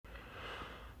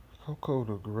Coco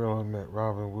the gorilla met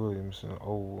Robin Williams in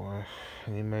 '01,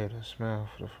 and he made her smile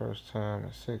for the first time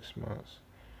in 6 months.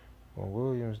 When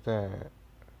Williams died,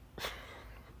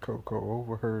 Coco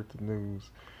overheard the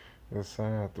news and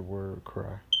signed the word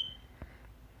cry.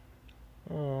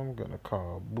 Oh, I'm gonna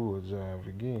call Bull Jive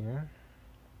again.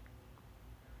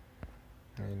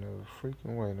 Ain't no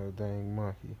freaking way no dang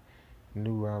monkey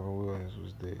knew Robin Williams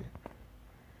was dead.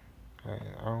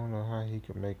 I don't know how he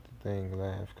could make the thing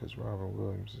laugh because Robin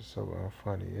Williams is so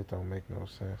unfunny. It don't make no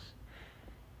sense.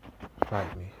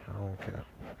 Fight me. I don't care.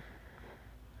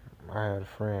 I had a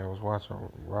friend who was watching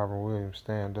Robin Williams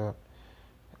stand up.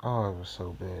 Oh, it was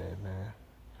so bad, man.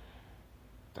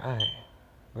 Dang.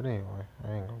 But anyway,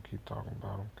 I ain't gonna keep talking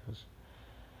about him because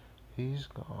he's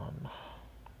gone.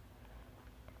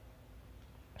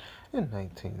 In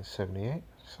 1978,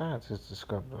 scientists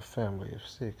discovered a family of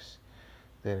six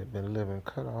that had been living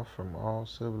cut off from all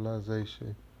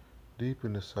civilization deep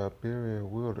in the Siberian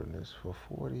wilderness for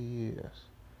 40 years.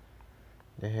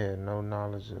 They had no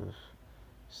knowledge of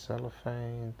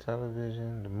cellophane,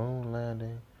 television, the moon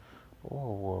landing,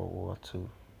 or World War II.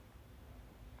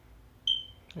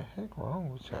 The heck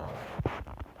wrong with y'all?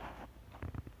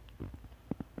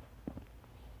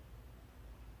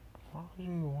 Why would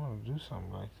you even want to do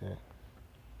something like that?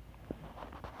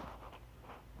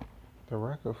 The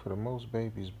record for the most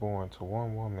babies born to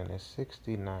one woman is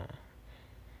 69.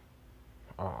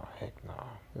 Oh, heck no.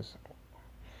 This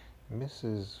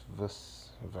Mrs.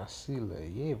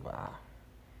 Vasilyeva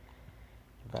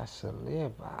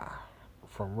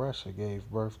from Russia gave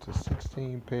birth to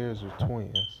 16 pairs of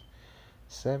twins,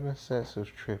 7 sets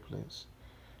of triplets,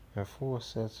 and 4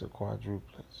 sets of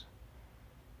quadruplets.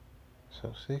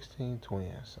 So 16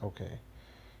 twins. Okay.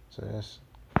 So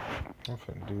I'm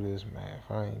finna do this math.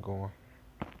 I ain't going.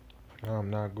 No, I'm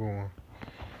not going.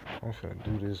 I'm finna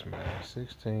do this math.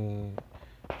 16,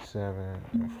 7,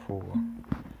 and 4.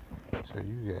 So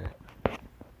you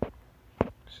got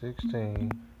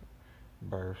 16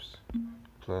 births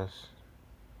plus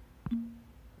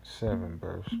 7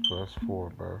 births plus 4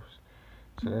 births.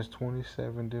 So that's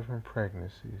 27 different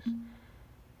pregnancies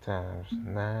times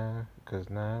 9, because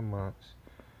 9 months.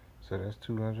 So that's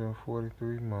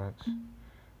 243 months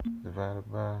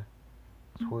divided by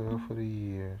 12 for the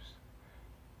years.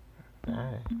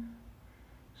 Dang.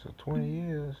 So 20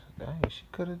 years. Dang, she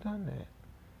could have done that.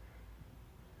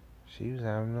 She was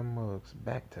having them mugs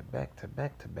back to back to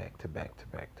back to back to back to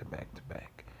back to back to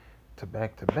back to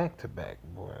back to back to back.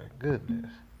 Boy,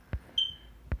 goodness.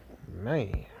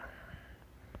 Man.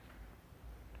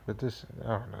 But this,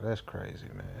 I don't know, that's crazy,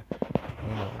 man.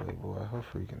 You know, like, boy, her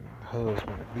freaking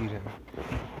husband beat him,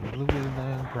 blew his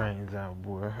damn brains out,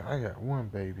 boy. I got one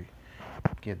baby,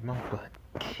 get my butt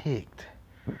kicked.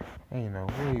 Ain't no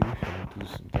way we finna do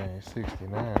some dang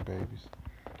 69 babies.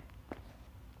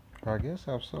 I guess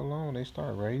after so long they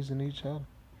start raising each other.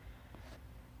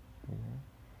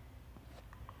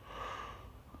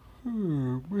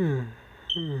 Oh, man.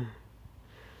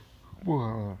 Boy,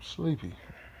 I'm sleepy.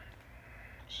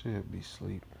 Should be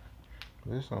sleep.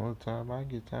 This the only time I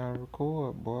get time to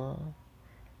record, boy.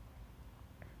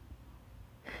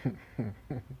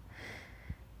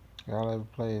 Y'all ever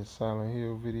played Silent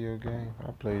Hill video game?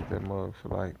 I played that mug for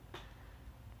like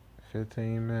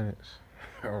 15 minutes.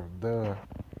 I was done.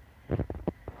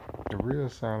 The real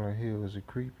Silent Hill is a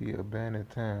creepy abandoned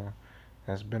town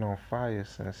that's been on fire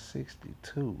since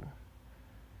 '62.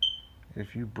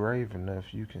 If you brave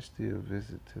enough, you can still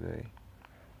visit today.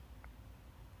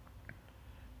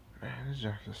 Man, this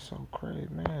junk is so crazy,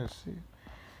 man. See,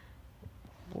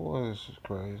 boy, this is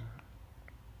crazy.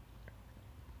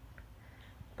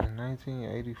 In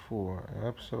 1984, an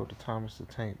episode of Thomas the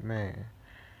Tank Man.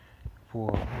 Boy,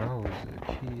 when I was a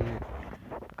kid,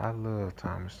 I loved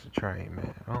Thomas the Train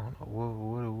Man. I don't know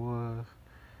what it was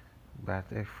about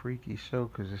that freaky show,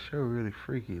 because the show really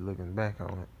freaky looking back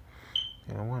on it.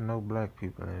 And there wasn't no black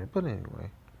people in it. But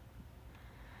anyway,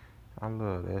 I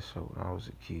loved that show when I was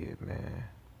a kid, man.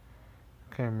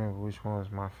 I can't remember which one was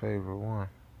my favorite one.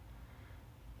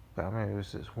 But I mean, it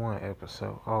was this one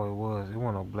episode. Oh, it wasn't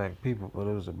no black people, but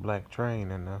it was a black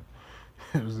train. And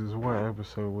it was this one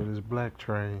episode with this black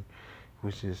train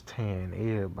was just tearing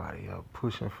everybody up,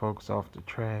 pushing folks off the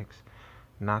tracks,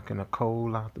 knocking the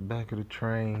coal out the back of the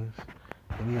trains.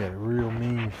 And he had a real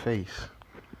mean face.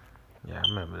 Yeah, I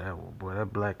remember that one, boy.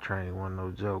 That black train wasn't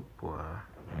no joke, boy.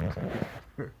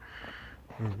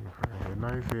 The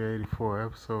 1984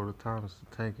 episode of Thomas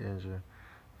the Tank Engine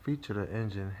featured an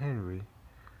engine Henry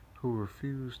who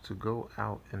refused to go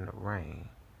out in the rain.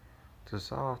 To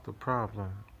solve the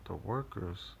problem, the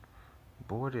workers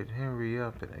boarded Henry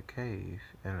up in a cave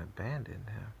and abandoned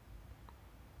him.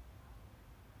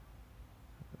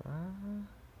 Dang.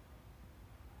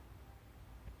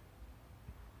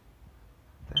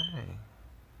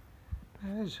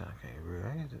 Man, this junk ain't real.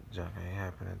 That junk ain't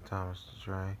happening to Thomas the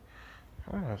Train.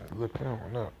 I'm gonna have to look that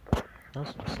one up.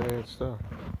 That's some sad stuff.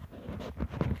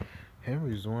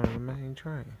 Henry's one of the main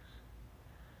trains.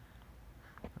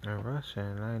 In Russia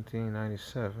in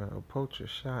 1997, a poacher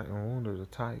shot and wounded a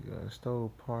tiger and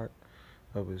stole part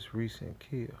of his recent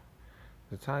kill.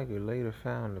 The tiger later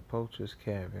found the poacher's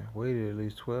cabin, waited at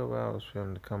least 12 hours for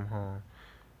him to come home,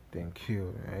 then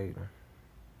killed and ate him.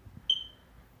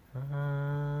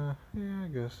 Yeah, I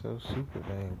guess so. Super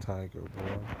dang tiger,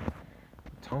 boy.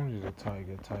 Tony the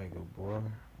tiger, boy.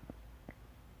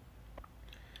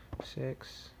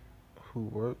 Sex, who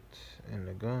worked in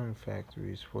the gun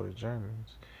factories for the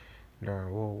Germans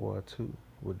during World War II,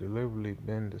 would deliberately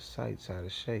bend the sights out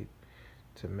of shape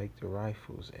to make the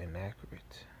rifles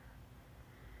inaccurate.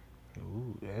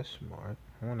 Ooh, that's smart.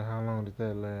 I wonder how long did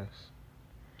that last.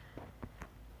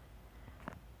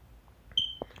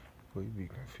 Well, you be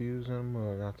confused in the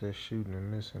mug out there shooting and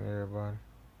missing everybody.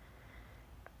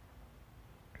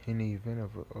 In the event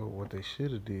of what they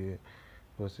should have did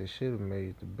was they should have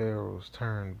made the barrels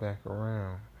turn back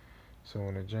around, so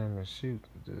when the Germans shoot,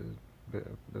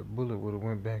 the bullet would have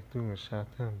went back through and shot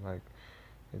them like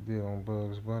it did on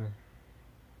Bugs Bunny.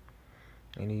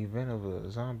 In the event of a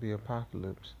zombie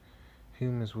apocalypse,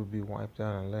 humans would be wiped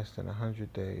out in less than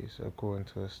 100 days, according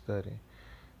to a study.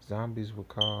 Zombies would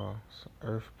cause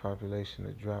Earth population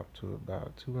to drop to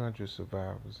about 200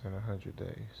 survivors in 100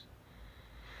 days.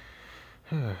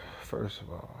 First of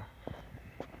all,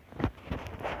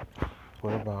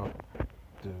 what about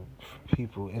the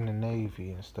people in the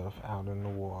Navy and stuff out in the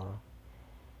water?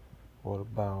 What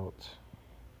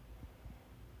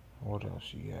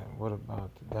else you got? What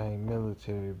about the dang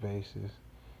military bases?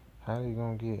 How they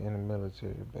gonna get in the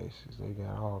military bases? They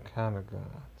got all kind of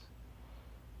guns,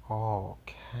 all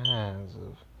kinds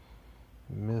of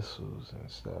missiles and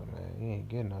stuff, man. You ain't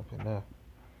getting up in there.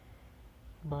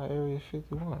 By Area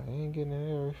 51, you ain't getting in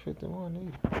Area 51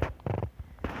 either.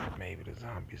 Maybe the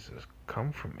zombies just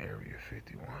come from Area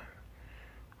 51.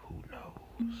 Who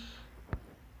knows?